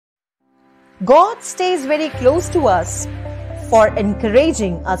God stays very close to us for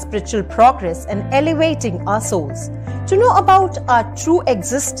encouraging our spiritual progress and elevating our souls. To know about our true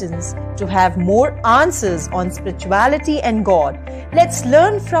existence, to have more answers on spirituality and God, let's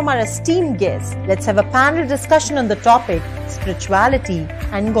learn from our esteemed guests. Let's have a panel discussion on the topic spirituality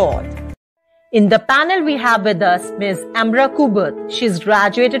and God. In the panel, we have with us Ms. Amra Kubert. She's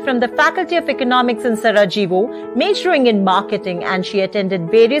graduated from the Faculty of Economics in Sarajevo, majoring in marketing, and she attended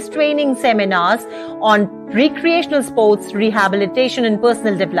various training seminars on recreational sports, rehabilitation, and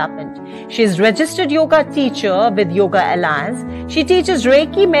personal development. She is registered yoga teacher with Yoga Alliance. She teaches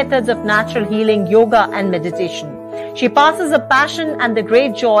Reiki methods of natural healing, yoga, and meditation. She passes a passion and the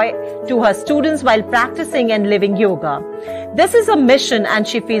great joy to her students while practicing and living yoga. This is a mission and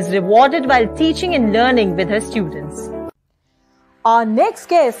she feels rewarded while teaching and learning with her students. Our next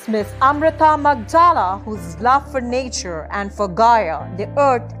guest, Ms. Amrita Magdala, whose love for nature and for Gaia, the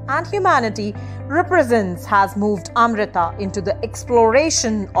earth and humanity represents, has moved Amrita into the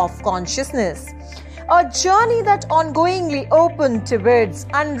exploration of consciousness. A journey that ongoingly opened towards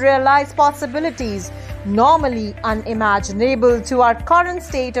unrealized possibilities, normally unimaginable to our current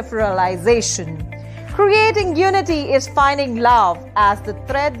state of realization. Creating unity is finding love as the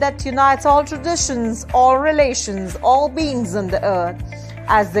thread that unites all traditions, all relations, all beings on the earth.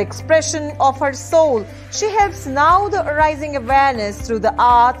 As the expression of her soul, she helps now the arising awareness through the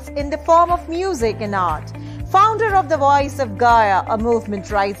arts in the form of music and art. Founder of the Voice of Gaia, a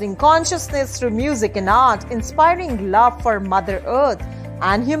movement raising consciousness through music and art, inspiring love for Mother Earth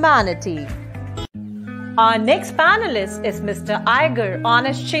and humanity. Our next panelist is Mr. Igor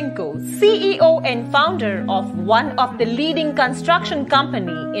Onashchenko, CEO and founder of one of the leading construction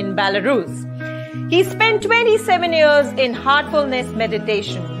company in Belarus. He spent 27 years in Heartfulness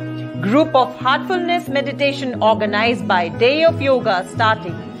Meditation, group of Heartfulness Meditation organized by Day of Yoga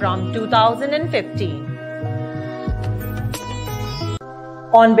starting from 2015.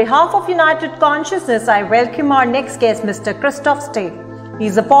 On behalf of United Consciousness, I welcome our next guest, Mr. Christoph Steg. He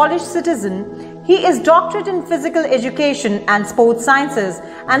is a Polish citizen. He is doctorate in physical education and sports sciences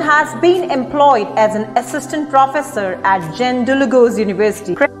and has been employed as an assistant professor at Jan Długosz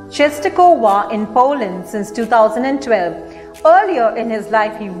University, Częstochowa in Poland since 2012. Earlier in his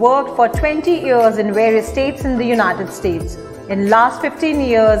life, he worked for 20 years in various states in the United States. In last 15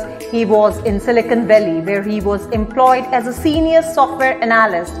 years, he was in Silicon Valley, where he was employed as a senior software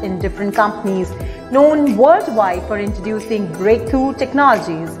analyst in different companies known worldwide for introducing breakthrough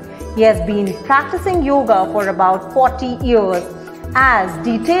technologies. He has been practicing yoga for about 40 years, as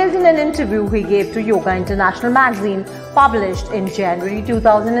detailed in an interview he gave to Yoga International magazine published in January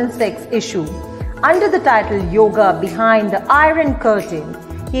 2006 issue. Under the title Yoga Behind the Iron Curtain,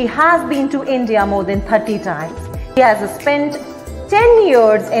 he has been to India more than 30 times. He has spent 10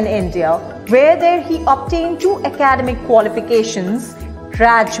 years in India, where there he obtained 2 academic qualifications,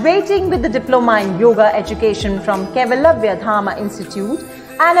 graduating with a diploma in yoga education from Kaivalya Dhamma Institute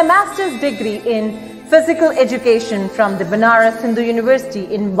and a master's degree in physical education from the Banaras Hindu University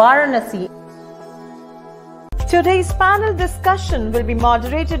in Varanasi. Today's panel discussion will be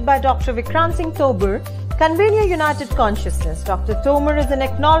moderated by Dr. Vikrant Singh Tobar, convener United Consciousness. Dr. Tomer is an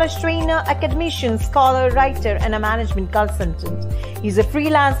acknowledged trainer, academician, scholar, writer, and a management consultant. He's a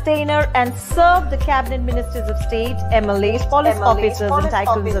freelance trainer and served the cabinet ministers of state, MLAs, police officers, and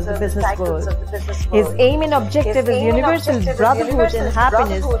tycoons of the business world. His aim and objective is universal brotherhood and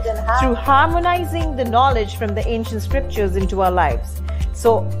happiness through harmonizing the knowledge from the ancient scriptures into our lives.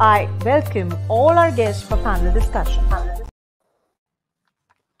 So I welcome all our guests for panel discussion.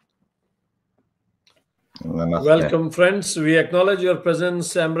 Namaste. Welcome, friends. We acknowledge your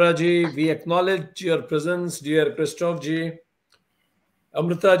presence, Amraji. We acknowledge your presence, dear Christoph ji.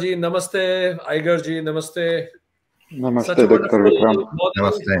 Amrita ji, namaste. Igor ji, namaste. Namaste, Dr. Vikram.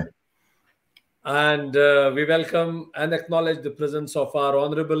 Namaste. And we welcome and acknowledge the presence of our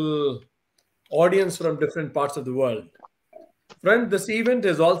honorable audience from different parts of the world. Friend, this event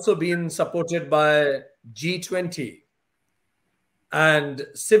has also been supported by G20 and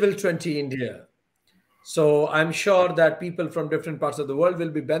Civil 20 India. So I'm sure that people from different parts of the world will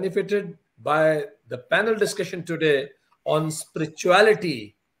be benefited by the panel discussion today on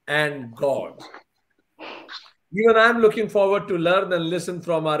spirituality and God. Even I'm looking forward to learn and listen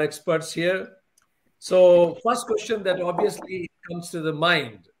from our experts here. So first question that obviously comes to the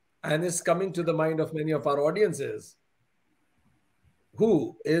mind and is coming to the mind of many of our audiences: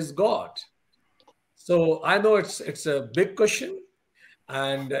 who is God? So I know it's a big question,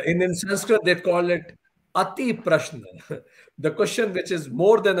 and in Sanskrit they call it Ati Prashna, the question which is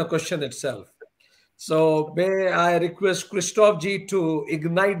more than a question itself. So may I request Christoph ji to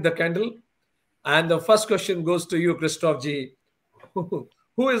ignite the candle And the first question goes to you, Christoph G.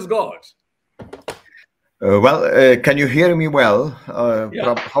 Who is God? Can you hear me well?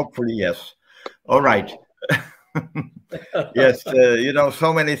 Yeah. Hopefully, yes. All right. Yes,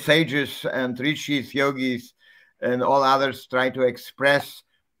 so many sages and rishis, yogis, and all others try to express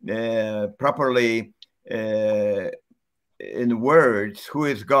properly in words who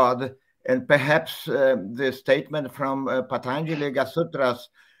is God. And perhaps the statement from Patanjali Yoga Sutras,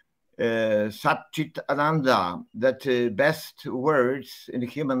 Sat Chit Ananda, that best words in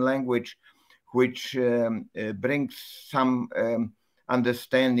human language which brings some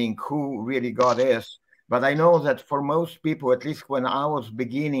understanding who really God is. But I know that for most people, at least when I was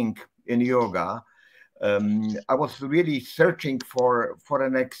beginning in yoga, I was really searching for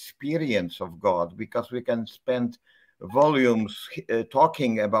an experience of God, because we can spend volumes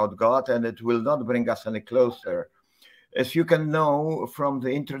talking about God and it will not bring us any closer. As you can know from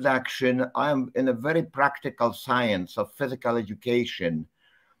the introduction, I am in a very practical science of physical education.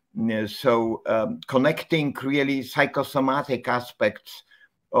 So connecting really psychosomatic aspects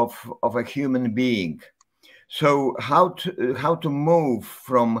of a human being. So how to move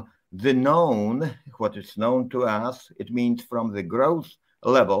from the known, what is known to us, it means from the gross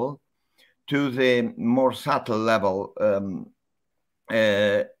level to the more subtle level,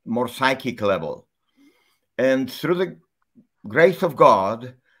 more psychic level. And through the grace of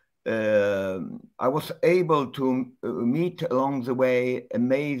God, I was able to meet along the way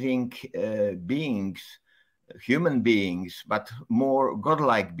amazing beings, human beings, but more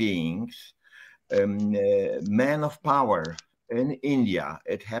godlike beings, men of power in India.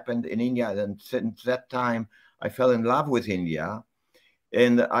 It happened in India, and since that time, I fell in love with India.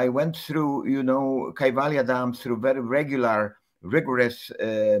 And I went through, Kaivalya Dham through very regular, rigorous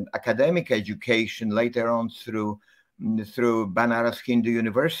academic education, later on through Banaras Hindu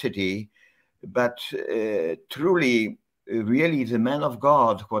University. But truly, really, the men of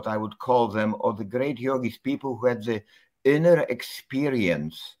God, what I would call them, or the great yogis, people who had the inner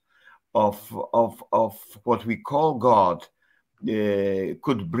experience of what we call God,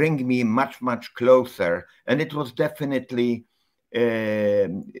 could bring me much, much closer. And it was definitely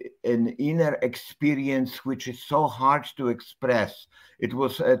an inner experience which is so hard to express. It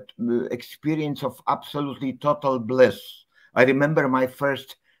was an experience of absolutely total bliss. I remember my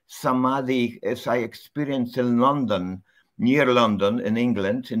first samadhi as I experienced in London, near London in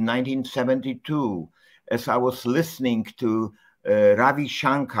England in 1972, as I was listening to Ravi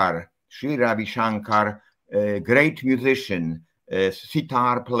Shankar, Sri Ravi Shankar, a great musician, a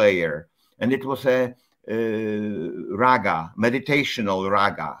sitar player. And it was a raga, meditational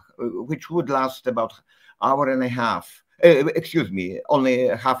raga, which would last about hour and a half. Only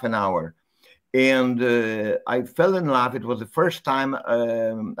half an hour. And I fell in love. It was the first time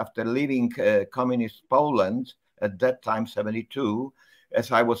after leaving communist Poland at that time, 72,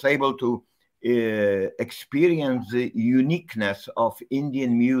 as I was able to experience the uniqueness of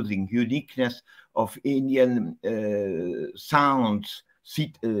Indian music, uniqueness of Indian sounds,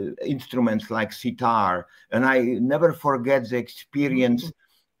 instruments like sitar. And I never forget the experience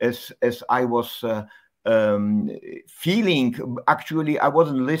as I was feeling. Actually, I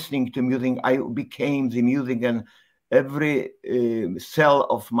wasn't listening to music. I became the music, and every cell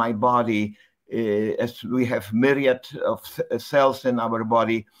of my body, as we have myriad of cells in our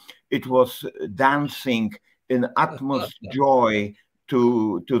body, it was dancing in utmost joy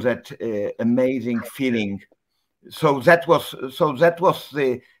to that amazing feeling. So that was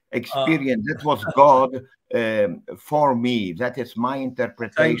the experience. That was God for me. That is my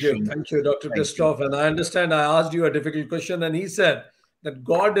interpretation. Thank you, Dr. Christoph. And I understand I asked you a difficult question, and he said that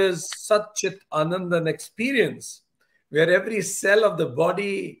God is such an Anandan experience where every cell of the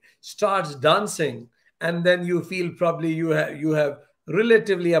body starts dancing, and then you feel probably you have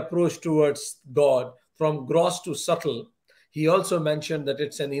relatively approached towards God from gross to subtle. He also mentioned that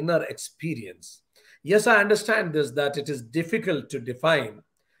it's an inner experience. Yes, I understand this, that it is difficult to define.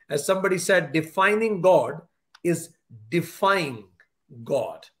 As somebody said, defining God is defying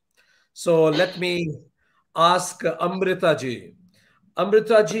God. So let me ask Amrita ji.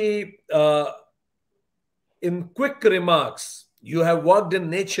 Amrita ji, in quick remarks, you have worked in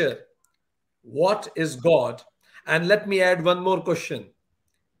nature. What is God? And let me add one more question.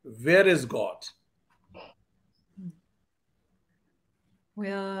 Where is God?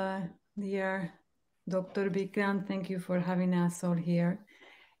 Well, dear Dr. Bikram, thank you for having us all here.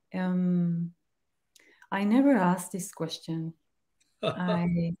 I never asked this question.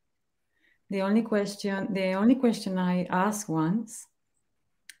 The only question I asked once,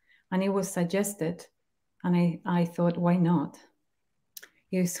 and it was suggested, and I thought, why not?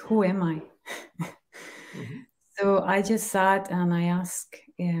 Is who am I? So I just sat and I asked,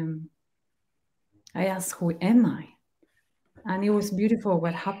 who am I? And it was beautiful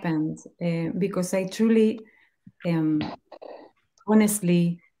what happened, because I truly,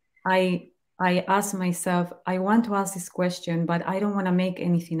 honestly, I asked myself, I want to ask this question, but I don't want to make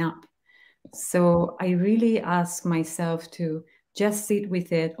anything up. So I really asked myself to just sit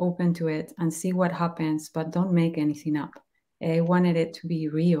with it, open to it, and see what happens, but don't make anything up. I wanted it to be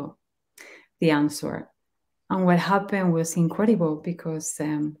real, the answer. And what happened was incredible, because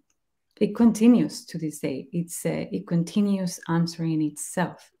it continues to this day. It continues answering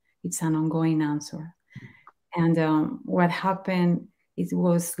itself. It's an ongoing answer. And what happened, it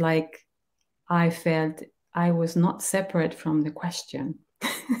was like I felt I was not separate from the question.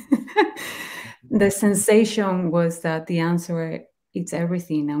 The sensation was that the answer, it's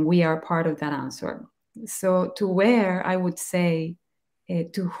everything, and we are part of that answer. So to where I would say,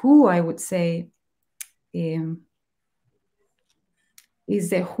 to who I would say, is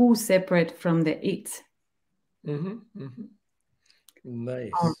the who separate from the it?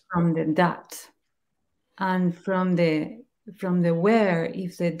 Nice. Or from the that? And from the where,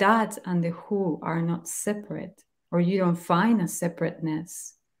 if the that and the who are not separate, or you don't find a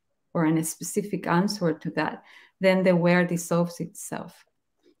separateness or a specific answer to that, then the where dissolves itself,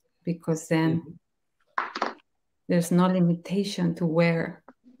 because then there's no limitation to where.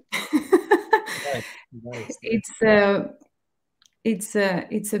 Nice. It's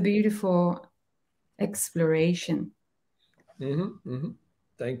a beautiful exploration.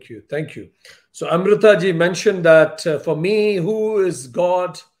 Thank you. So Amritaji mentioned that for me, who is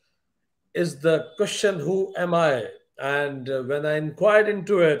God is the question, who am I? And when I inquired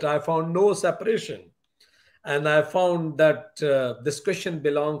into it, I found no separation. And I found that this question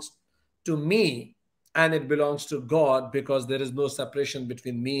belongs to me and it belongs to God, because there is no separation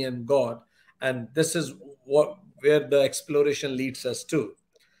between me and God. And this is where the exploration leads us to.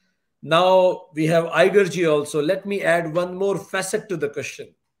 Now we have Igerji also. Let me add one more facet to the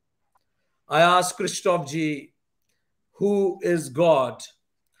question. I asked Christoph Ji, who is God?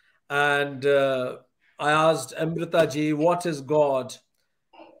 And I asked Amrita Ji, what is God?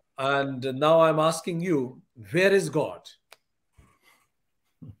 And now I'm asking you, where is God?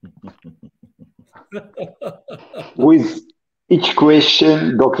 With each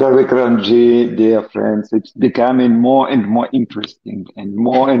question, Dr. Vikramji, dear friends, it's becoming more and more interesting and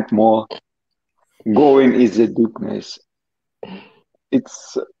more going in the deepness.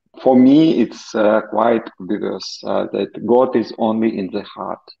 It's for me, it's quite obvious that God is only in the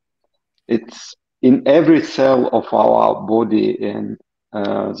heart. It's in every cell of our body, and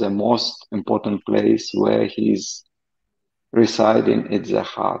the most important place where He's residing is the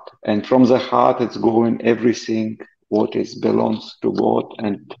heart. And from the heart, it's going everything what is belongs to God,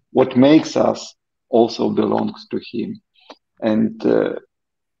 and what makes us also belongs to Him. And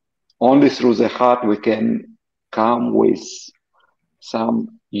only through the heart we can come with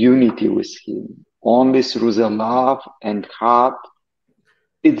some unity with Him. Only through the love and heart,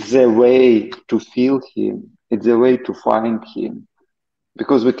 it's the way to feel Him. It's the way to find Him.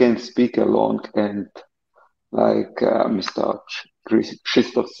 Because we can speak alone, and like Mr.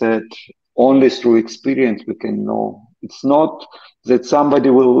 Christoph said, only through experience we can know. It's not that somebody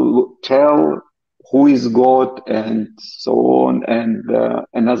will tell who is God and so on, and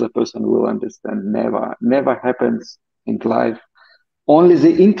another person will understand. Never happens in life. Only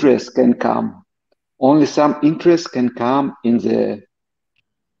the interest can come. Only some interest can come in the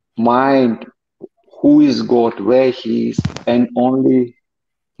mind, who is God, where He is, and only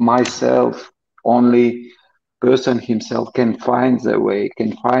myself, only person himself can find the way,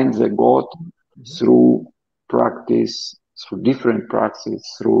 can find the God through practice, through different practice,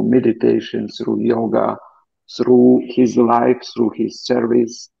 through meditation, through yoga, through his life, through his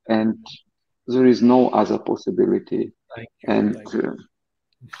service, and there is no other possibility. Thank you. And Thank you.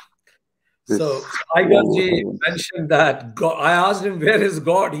 So Igerji mentioned that God, I asked him, where is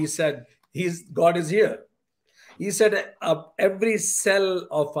God? He said, God is here. He said, every cell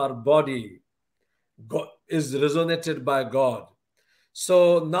of our body is resonated by God.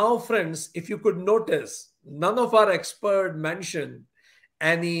 So now, friends, if you could notice, none of our experts mentioned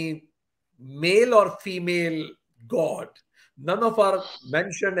any male or female God. None of our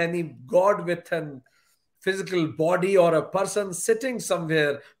mentioned any God with an physical body or a person sitting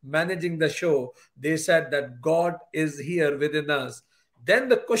somewhere managing the show. They said that God is here within us. Then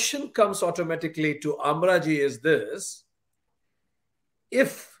the question comes automatically to Amraji is this: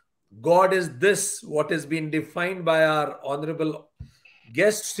 if God is this, what has been defined by our honorable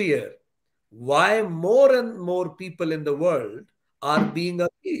guests here, why more and more people in the world are being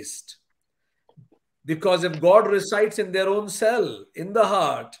appeased? Because if God resides in their own cell, in the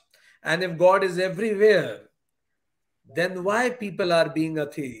heart, and if God is everywhere, then why people are being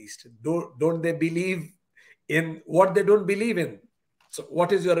atheist? Don't they believe in what they don't believe in? So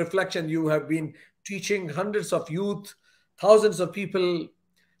what is your reflection? You have been teaching hundreds of youth, thousands of people.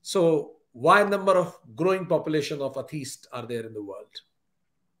 So why number of growing population of atheists are there in the world?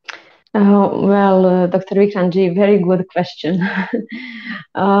 Dr. Vikramji, very good question.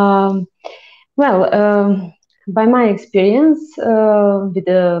 um, by my experience with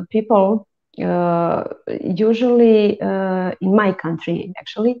the people, usually in my country,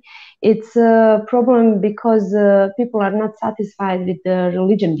 actually, it's a problem because people are not satisfied with the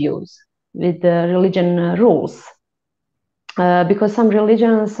religion views, with the religion rules. Because some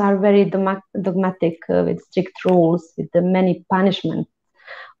religions are very dogmatic with strict rules, with the many punishment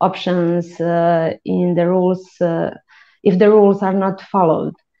options in the rules if the rules are not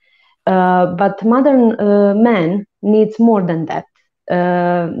followed. But modern man needs more than that,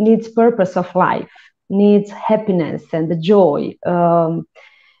 needs purpose of life, needs happiness and the joy,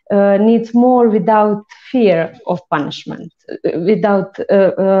 needs more without fear of punishment, needs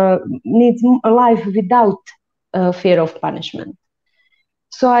a life without fear of punishment.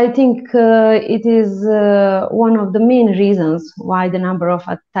 So I think it is one of the main reasons why the number of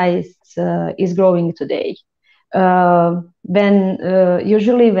atheists is growing today.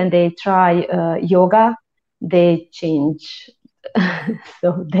 Usually when they try yoga, they change,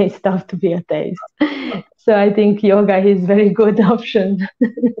 so they stop to be atheists. So I think yoga is very good option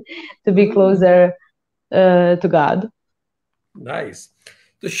to be closer to God. Nice.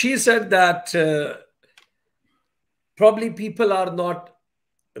 So she said that probably people are not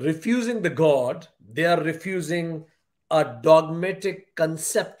refusing the God, they are refusing a dogmatic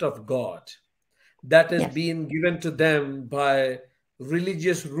concept of God that is being given to them by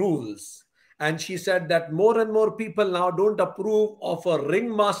religious rules. And she said that more and more people now don't approve of a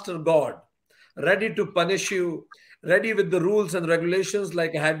ringmaster God, ready to punish you, ready with the rules and regulations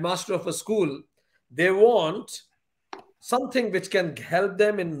like a headmaster of a school. They want something which can help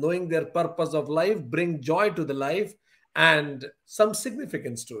them in knowing their purpose of life, bring joy to the life, and some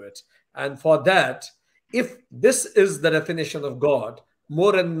significance to it. And for that, if this is the definition of God,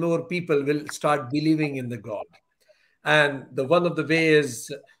 more and more people will start believing in the God. And one of the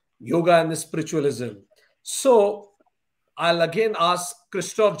ways yoga and spiritualism. So I'll again ask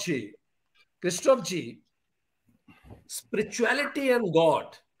Christoph ji. Christoph ji, spirituality and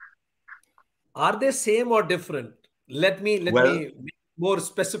God, are they same or different? Let me be more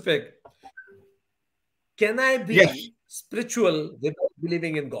specific. Can I be spiritual without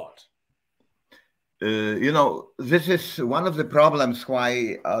believing in God? This is one of the problems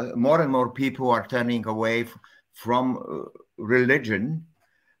why more and more people are turning away from religion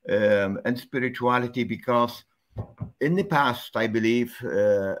and spirituality, because in the past, I believe,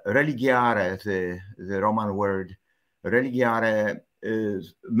 religiare, the Roman word, religiare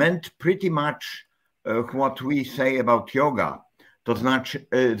meant pretty much what we say about yoga.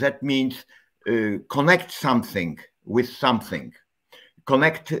 That means connect something with something,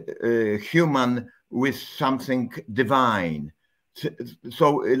 connect human with something divine.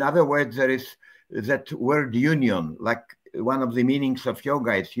 So in other words, there is that word union, like one of the meanings of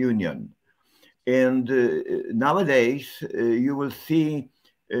yoga is union. And nowadays you will see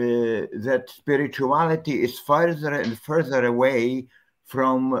that spirituality is further and further away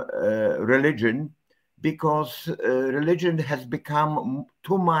from religion, because religion has become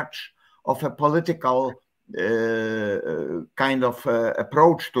too much of a political kind of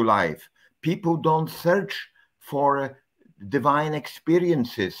approach to life. People don't search for divine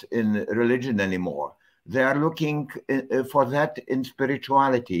experiences in religion anymore. They are looking for that in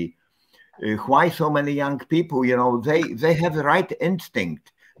spirituality. Why so many young people, they have the right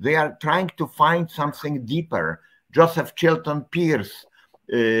instinct. They are trying to find something deeper. Joseph Chilton Pearce,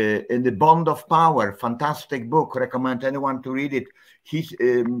 in The Bond of Power, fantastic book, recommend anyone to read it. He's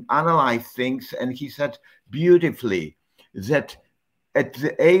analyzed things, and he said beautifully that at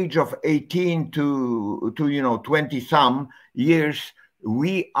the age of 18 to 20 some years,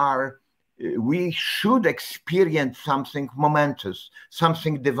 we should experience something momentous,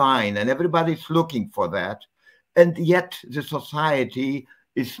 something divine, and everybody's looking for that. And yet the society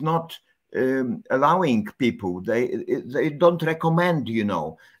is not allowing people. They don't recommend,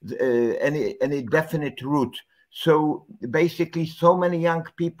 any definite route. So basically, so many young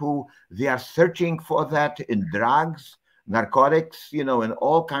people, they are searching for that in drugs, narcotics, in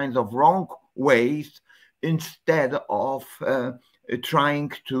all kinds of wrong ways, instead of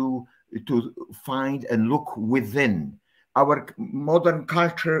trying to find and look within. Our modern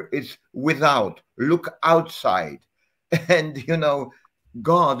culture is without. Look outside. And, you know,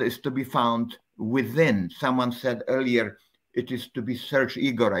 God is to be found within. Someone said earlier, it is to be search,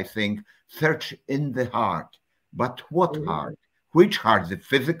 Igor, I think, search in the heart. But what heart? Which heart? The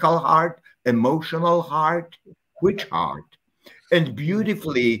physical heart, emotional heart? Which heart? And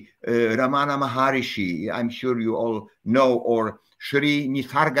beautifully, Ramana Maharishi, I'm sure you all know, or Sri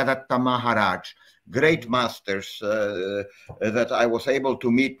Nisargadatta Maharaj, great masters that I was able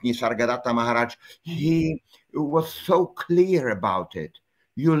to meet, Nisargadatta Maharaj, he was so clear about it.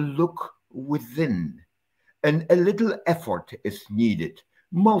 You look within, and a little effort is needed.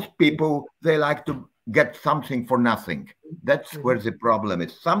 Most people, they like to get something for nothing. That's where the problem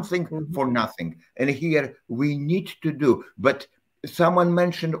is, something for nothing. And here we need to do. But someone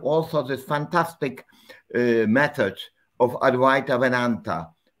mentioned also this fantastic method of Advaita Vedanta.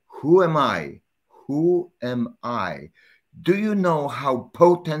 Who am I? Who am I? Do you know how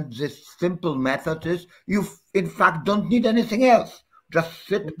potent this simple method is? You, in fact, don't need anything else. Just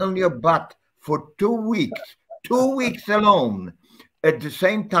sit on your butt for 2 weeks alone. At the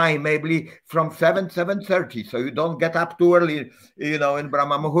same time, maybe from 7:30, so you don't get up too early, you know, in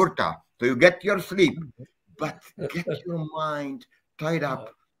Brahma Muhurta. So you get your sleep, but get your mind tied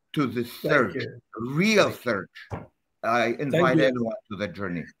up to the search, real search. I invite anyone to the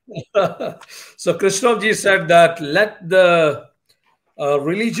journey. So Krishnavji said that let the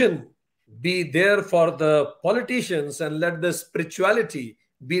religion be there for the politicians and let the spirituality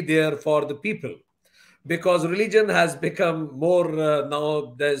be there for the people, because religion has become more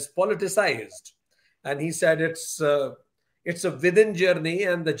now there's politicized. And he said it's a within journey,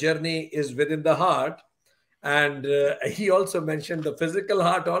 and the journey is within the heart. And he also mentioned the physical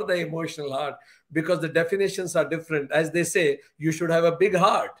heart or the emotional heart, because the definitions are different. As they say, you should have a big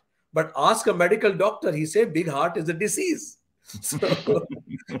heart, but ask a medical doctor, he say big heart is a disease. So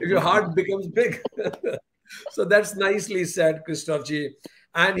if your heart becomes big. So that's nicely said, Krishnavji.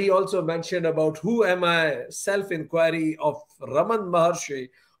 And he also mentioned about who am I, self-inquiry of Raman Maharshi,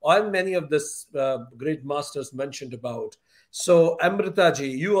 and many of this great masters mentioned about. So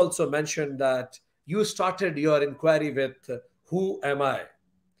Amritaji, you also mentioned that you started your inquiry with who am I?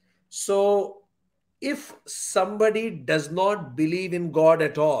 So if somebody does not believe in God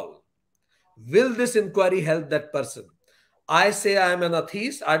at all, will this inquiry help that person? I say I am an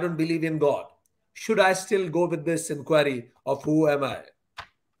atheist, I don't believe in God. Should I still go with this inquiry of who am I?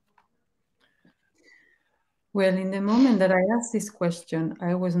 Well, in the moment that I asked this question,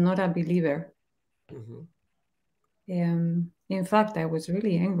 I was not a believer. In fact, I was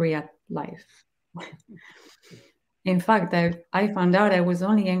really angry at life. In fact, I found out I was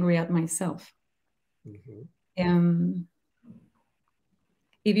only angry at myself.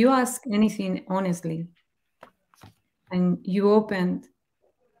 If you ask anything honestly, and you open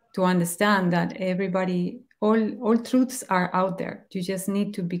to understand that everybody, all truths are out there, you just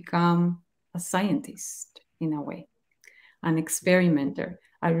need to become a scientist in a way, an experimenter.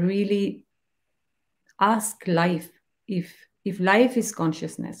 I really ask life if life is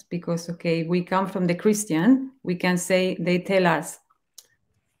consciousness, because, okay, we come from the Christian, we can say, they tell us,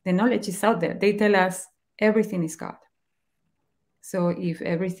 the knowledge is out there. They tell us everything is God. So if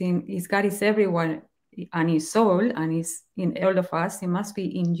everything is God, is everyone, and is soul, and is in all of us, it must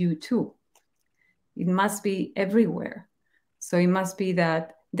be in you too. It must be everywhere. So it must be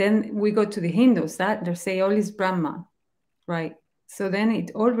that. Then we go to the Hindus, that they say all is Brahma, right? So then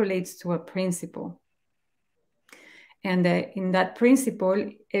it all relates to a principle. And in that principle,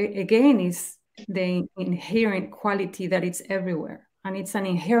 again, is the inherent quality that it's everywhere. And it's an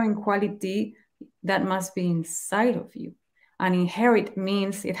inherent quality that must be inside of you. And inherent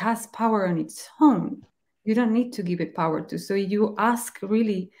means it has power on its own. You don't need to give it power to. So you ask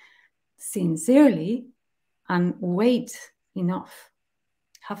really sincerely and wait enough.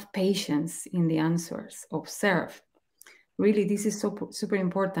 Have patience in the answers. Observe. Really, this is so super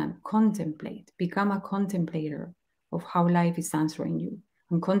important. Contemplate. Become a contemplator of how life is answering you,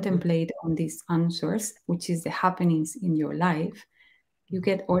 and contemplate on these answers, which is the happenings in your life. You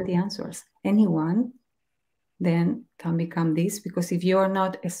get all the answers. Anyone then can become this, because if you are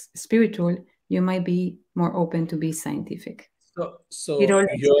not as spiritual, you might be more open to be scientific. So it all is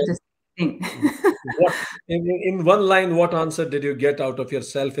the same thing. In one line, what answer did you get out of your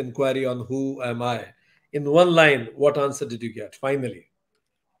self-inquiry on who am I? In one line, what answer did you get finally?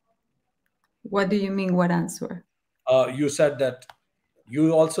 What do you mean, what answer? You said that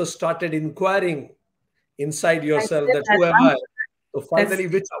you also started inquiring inside yourself that who am I? So finally,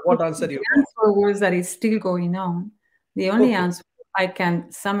 what answer you got? The answer was that it's still going on. The only answer I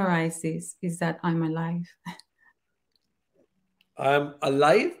can summarize this is that I'm alive. I am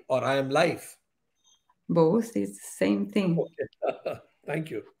alive or I am life? Both is the same thing. Okay. Thank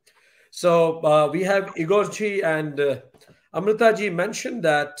you. So we have Igorji and Amritaji mentioned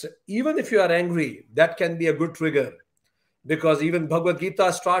that even if you are angry, that can be a good trigger, because even Bhagavad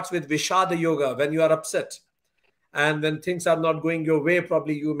Gita starts with Vishada Yoga. When you are upset and when things are not going your way,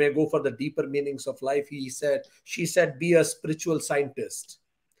 probably you may go for the deeper meanings of life. She said, be a spiritual scientist,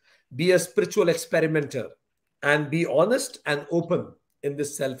 be a spiritual experimenter, and be honest and open in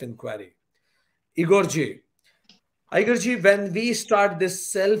this self-inquiry. Igorji, when we start this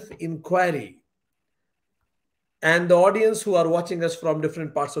self-inquiry, and the audience who are watching us from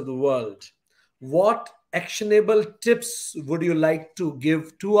different parts of the world, what actionable tips would you like to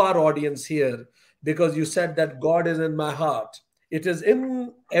give to our audience here? Because you said that God is in my heart, it is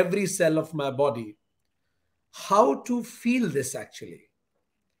in every cell of my body. How to feel this actually?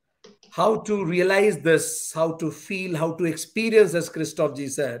 How to realize this? How to feel? How to experience, as Christoph ji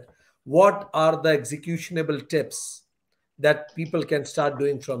said? What are the executionable tips that people can start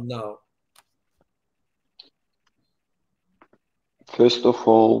doing from now? First of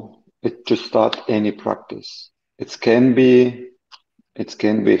all, to start any practice. It can be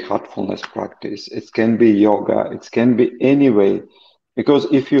heartfulness practice. It can be yoga. It can be any way. Because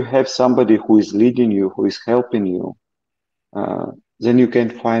if you have somebody who is leading you, who is helping you, then you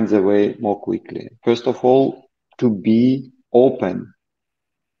can find the way more quickly. First of all, to be open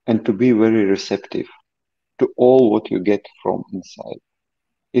and to be very receptive to all what you get from inside.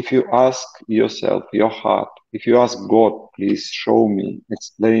 If you ask yourself, your heart, if you ask God, please show me,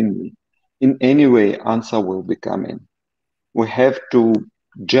 explain me, in any way, answer will be coming. We have to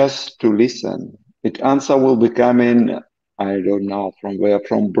just to listen. Answer will be coming, I don't know from where,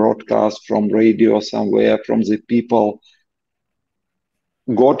 from broadcast, from radio, somewhere, from the people.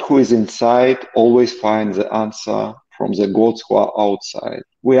 God who is inside always finds the answer from the gods who are outside.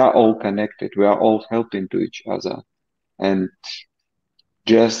 We are all connected. We are all helping to each other. And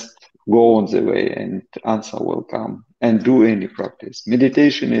just go on the way and answer will come, and do any practice.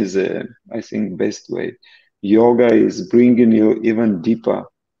 Meditation is, I think, best way. Yoga is bringing you even deeper.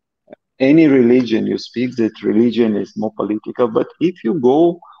 Any religion, you speak that religion is more political, but if you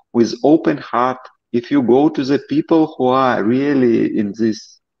go with open heart, if you go to the people who are really in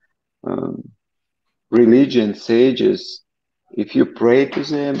this religion, sages, if you pray to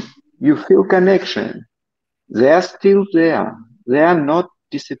them, you feel connection. They are still there. They are not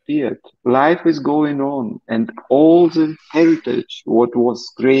disappeared. Life is going on, and all the heritage, what was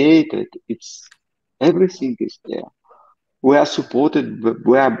created, everything is there. We are supported, but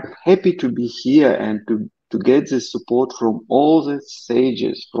we are happy to be here and to get the support from all the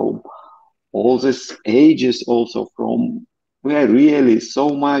sages, from all these ages, also from where really so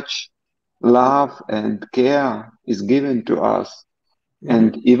much love and care is given to us.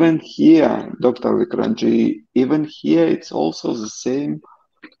 And even here, Dr. Vikramji, even here, it's also the same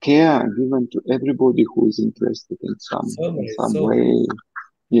care given to everybody who is interested in some way.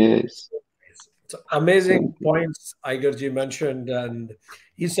 Yes. So amazing points Igerji mentioned. And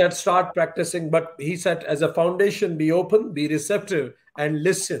he said, start practicing. But he said, as a foundation, be open, be receptive, and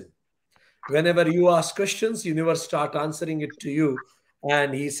listen. Whenever you ask questions, universe start answering it to you.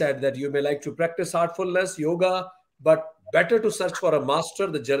 And he said that you may like to practice heartfulness, yoga, but better to search for a master.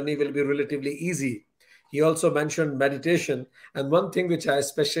 The journey will be relatively easy. He also mentioned meditation. And one thing which I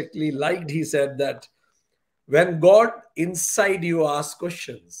especially liked, he said that when God inside you asks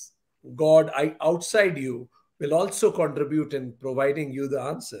questions, God outside you will also contribute in providing you the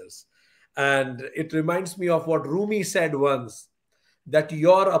answers. And it reminds me of what Rumi said once, that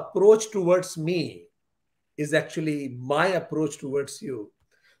your approach towards me is actually my approach towards you.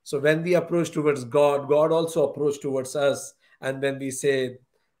 So when we approach towards God, God also approach towards us. And when we say,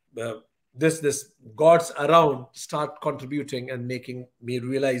 this God's around, start contributing and making me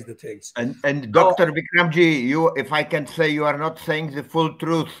realize the things. And Dr. Vikramji, if I can say, you are not saying the full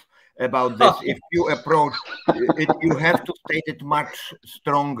truth about this. If you approach it, you have to state it much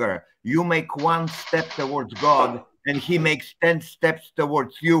stronger. You make one step towards God, and He makes 10 steps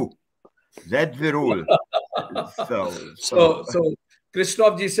towards you. That's the rule. So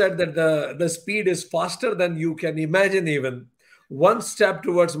Christoph ji said that the speed is faster than you can imagine even. One step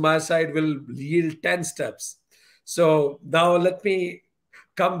towards my side will yield 10 steps. So now let me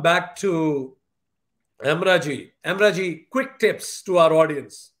come back to Amraji. Amraji, quick tips to our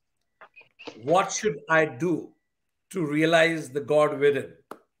audience. What should I do to realize the God within?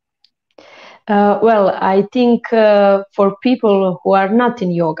 Well, I think for people who are not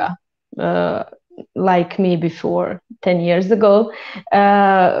in yoga, like me before 10 years ago,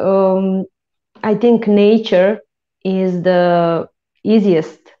 I think nature is the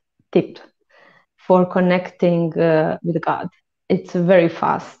easiest tip for connecting with God. It's very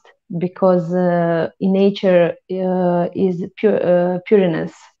fast because in nature is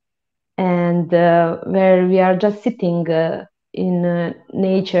pureness, and where we are just sitting in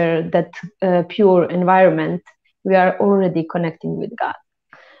nature, that pure environment, we are already connecting with God.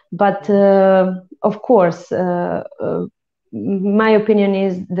 But of course, my opinion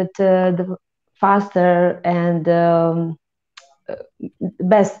is that the faster and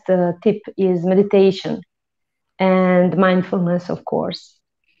best tip is meditation and mindfulness, of course.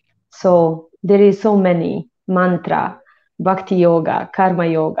 So there is so many mantra, bhakti yoga, karma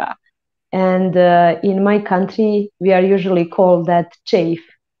yoga, and in my country we are usually called that chafe,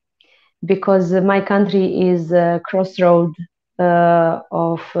 because my country is a crossroad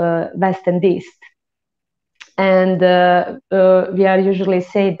of west and east, and we are usually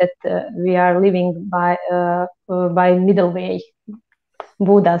say that we are living by middle way,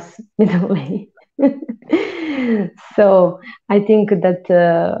 Buddha's middle way. So I think that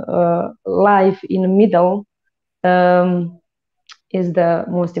life in the middle is the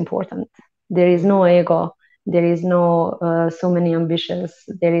most important. There is no ego. There is no so many ambitions.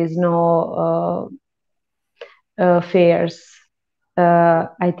 There is no fears.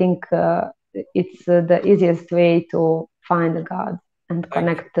 I think it's the easiest way to find God and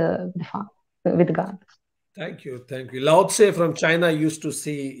connect with God. Thank you, thank you. Lao Tse from China used to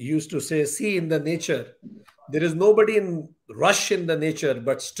say, see in the nature, there is nobody in rush in the nature,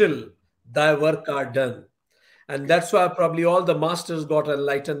 but still thy work are done. And that's why probably all the masters got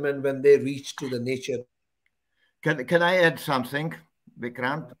enlightenment when they reached to the nature. Can I add something,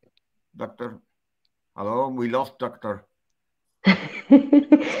 Vikrant? Doctor? Hello, we lost Doctor.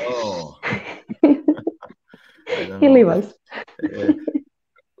 Oh. I don't He know. leave us.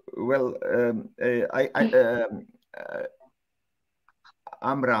 Well,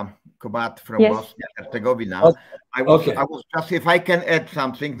 Amra Kubat from Yes. Bosnia and Herzegovina. Okay. I was just, if I can add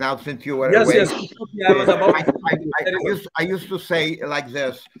something now, since you were Yes, away. yes. I was about I used to say like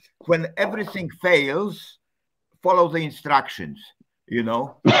this: when everything fails, follow the instructions. You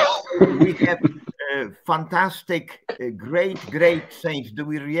know, we have fantastic, great saints. Do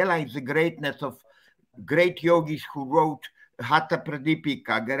we realize the greatness of great yogis who wrote Hatha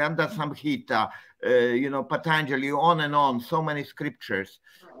Pradipika, Garanda Samhita, Patanjali, on and on, so many scriptures.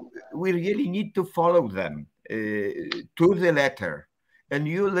 We really need to follow them to the letter. And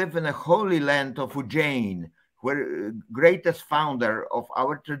you live in a holy land of Ujjain, where greatest founder of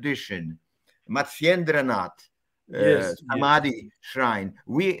our tradition, Matsyendranath, Samadhi shrine.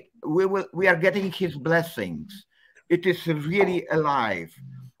 We are getting his blessings. It is really alive.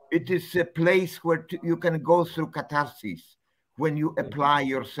 It is a place where you can go through catharsis when you apply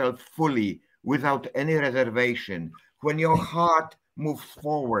yourself fully without any reservation, when your heart moves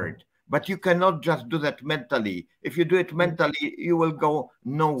forward. But you cannot just do that mentally. If you do it mentally, you will go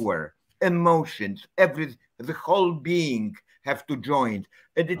nowhere. Emotions, the whole being have to join,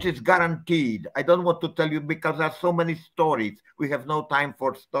 and it is guaranteed. I don't want to tell you because there are so many stories. We have no time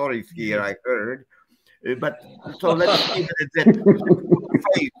for stories here, I heard. But so let's leave it at that.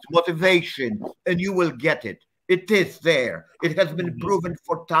 Faith, motivation, and you will get it. It is there. It has been proven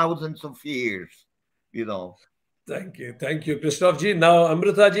for thousands of years, Thank you, Krishnavji. Now,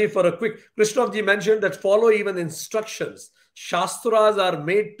 Amritaji, for a quick, Krishnavji mentioned that follow even instructions. Shastras are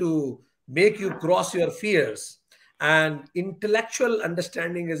made to make you cross your fears, and intellectual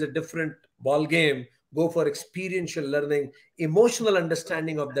understanding is a different ball game. Go for experiential learning. Emotional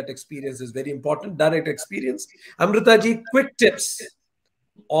understanding of that experience is very important. Direct experience. Amritaji, quick tips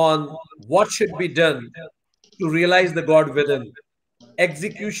on what should be done to realize the God within.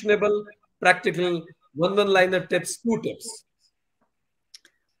 Executionable, practical, one-liner tips, 2 tips.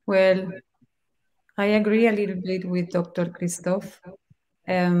 Well, I agree a little bit with Dr. Christoph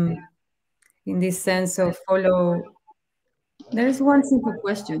in this sense of follow. There is one simple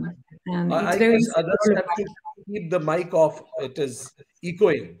question, and it's very guess others have to keep the mic off. It is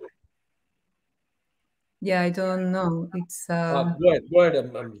echoing. Yeah, I don't know. It's Go ahead,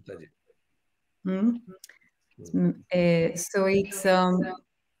 Amritaji. So it's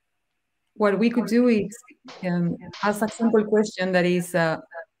what we could do is ask a simple question that is,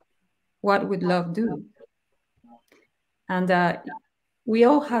 what would love do? And we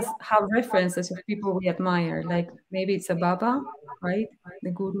all have references of people we admire, like maybe it's a Baba, right?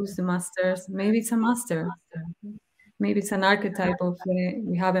 The gurus, the masters. Maybe it's a master. Maybe it's an archetype of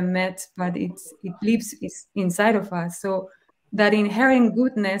we haven't met, but it lives inside of us. So that inherent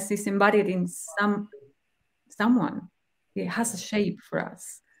goodness is embodied in someone. It has a shape for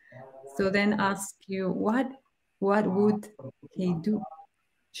us. So then ask you, what what would he do,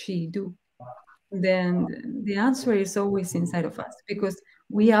 she do? Then the answer is always inside of us, because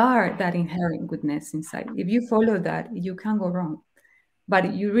we are that inherent goodness inside. If you follow that, you can't go wrong.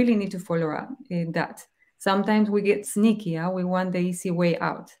 But you really need to follow up in that. Sometimes we get sneaky, we want the easy way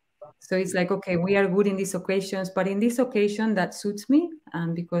out. So it's like, okay, we are good in these occasions, but in this occasion that suits me,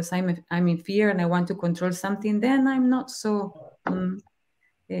 and because I'm in fear and I want to control something, then I'm not so.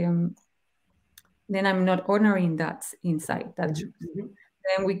 Then I'm not honoring that insight, that truth.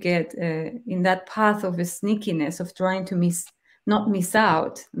 Then we get in that path of a sneakiness of trying to not miss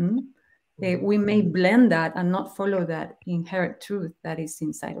out. We may blend that and not follow that inherent truth that is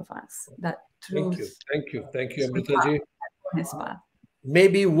inside of us. That truth. Thank you, Amritaji. Path.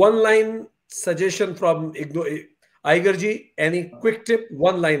 Maybe one line suggestion from Aigarji. Any quick tip,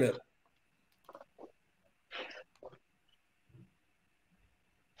 one liner.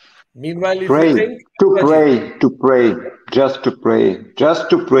 Meanwhile, if pray, you think just to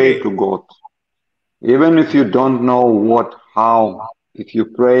pray to God. Even if you don't know how, if you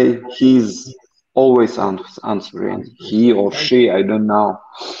pray, He's always answering. He or she, I don't know.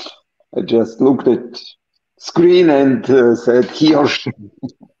 I just looked at screen and said he or she.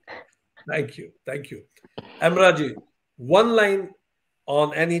 Thank you. Amraji, one line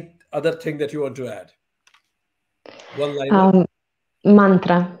on any other thing that you want to add. One line.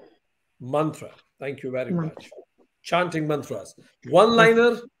 Mantra. Thank you very much. Chanting mantras. One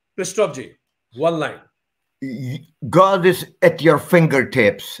liner, Christoph-ji. One line. God is at your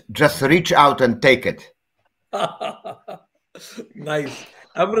fingertips. Just reach out and take it. Nice.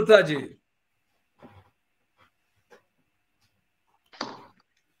 Amrita-ji.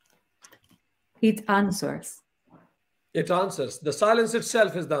 It answers. It answers. The silence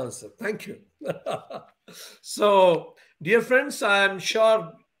itself is the answer. Thank you. So, dear friends, I am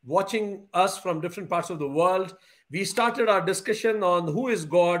sure watching us from different parts of the world, we started our discussion on who is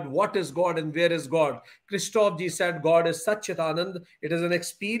God, what is God, and where is God. Christoph-ji said God is Satchitanand. It is an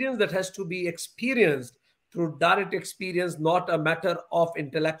experience that has to be experienced through direct experience, not a matter of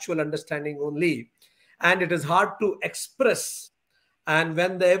intellectual understanding only. And it is hard to express. And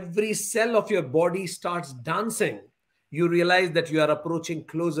when every cell of your body starts dancing, you realize that you are approaching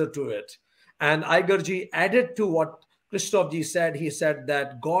closer to it. And Aigarji added to what Christoph-ji said. He said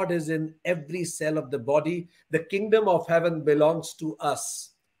that God is in every cell of the body. The kingdom of heaven belongs to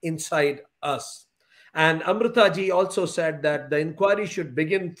us, inside us. And Amrita-ji also said that the inquiry should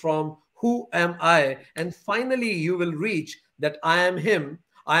begin from who am I? And finally, you will reach that I am him,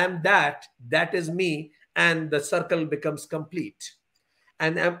 I am that is me, and the circle becomes complete.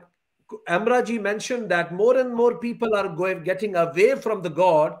 And Amra-ji mentioned that more and more people are getting away from the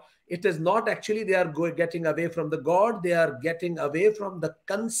God. It is not actually they are getting away from the God. They are getting away from the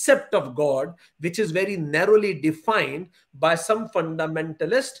concept of God, which is very narrowly defined by some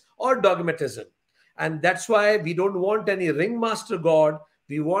fundamentalist or dogmatism. And that's why we don't want any ringmaster God.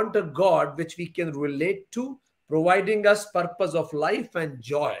 We want a God which we can relate to, providing us purpose of life and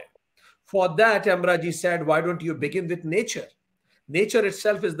joy. For that, Amra-ji said, why don't you begin with nature? Nature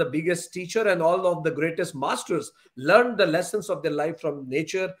itself is the biggest teacher, and all of the greatest masters learned the lessons of their life from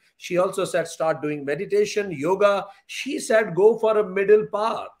nature. She also said, start doing meditation, yoga. She said, go for a middle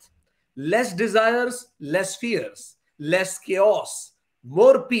path. Less desires, less fears, less chaos,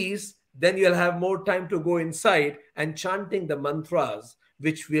 more peace. Then you'll have more time to go inside and chanting the mantras,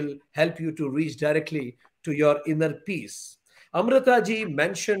 which will help you to reach directly to your inner peace. Amrita-ji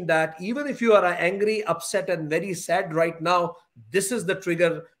mentioned that even if you are angry, upset, and very sad right now, this is the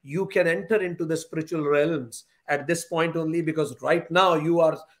trigger. You can enter into the spiritual realms at this point only, because right now you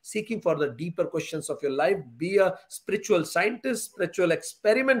are seeking for the deeper questions of your life. Be a spiritual scientist, spiritual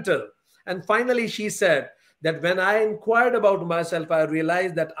experimenter. And finally, she said that when I inquired about myself, I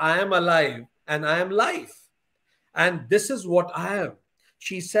realized that I am alive and I am life. And this is what I am.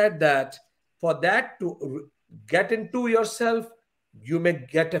 She said that for that to get into yourself, you may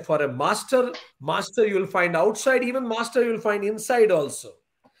get for a master you will find outside, even master you will find inside also.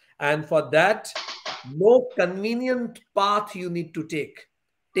 And for that, no convenient path you need to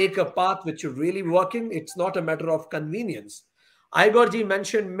take a path which is really working. It's not a matter of convenience. Igorji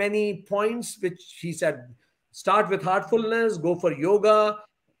mentioned many points which he said, start with heartfulness, go for yoga,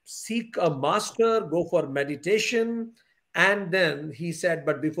 seek a master, go for meditation. And then he said,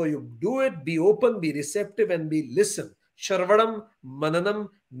 but before you do it, be open, be receptive, and be listen. Sharvanam, Mananam,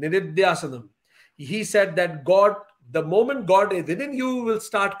 Nididhyasanam. He said that God, the moment God is within you, will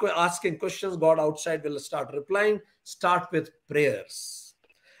start asking questions. God outside will start replying. Start with prayers.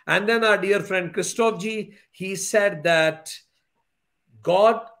 And then our dear friend Christoph-ji, he said that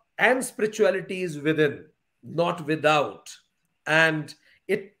God and spirituality is within. not without. And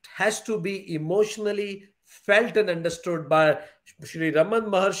it has to be emotionally felt and understood. By Sri Raman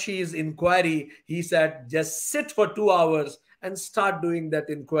Maharshi's inquiry, he said, just sit for 2 hours and start doing that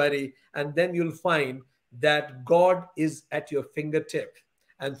inquiry, and then you'll find that God is at your fingertip.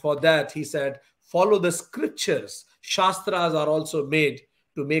 And for that, he said, follow the scriptures. Shastras are also made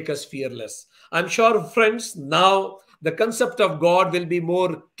to make us fearless. I'm sure, friends, now the concept of God will be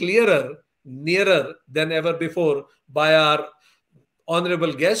more clearer, nearer than ever before by our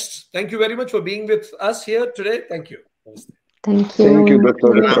honorable guests. Thank you very much for being with us here today. Thank you. Thank you. Thank you,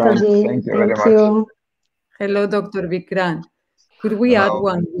 Dr. Namaste Vikrant. ji. Thank you very Thank much. you. Hello, Dr. Vikrant. Could we add Hello.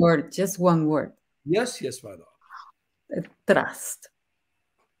 one word, just one word? Yes, yes, Madam. Trust.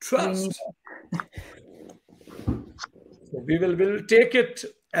 Trust. So we will take it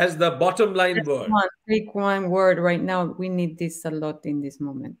as the bottom line word. Take one word right now. We need this a lot in this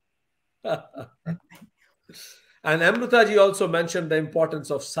moment. And Amritaji also mentioned the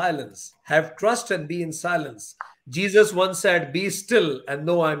importance of silence. Have trust and be in silence. Jesus once said, be still and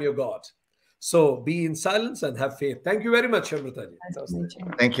know I'm your God. So be in silence and have faith. Thank you very much, Amritaji.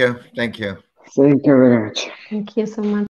 Thank you. Thank you. Thank you very much. Thank you so much.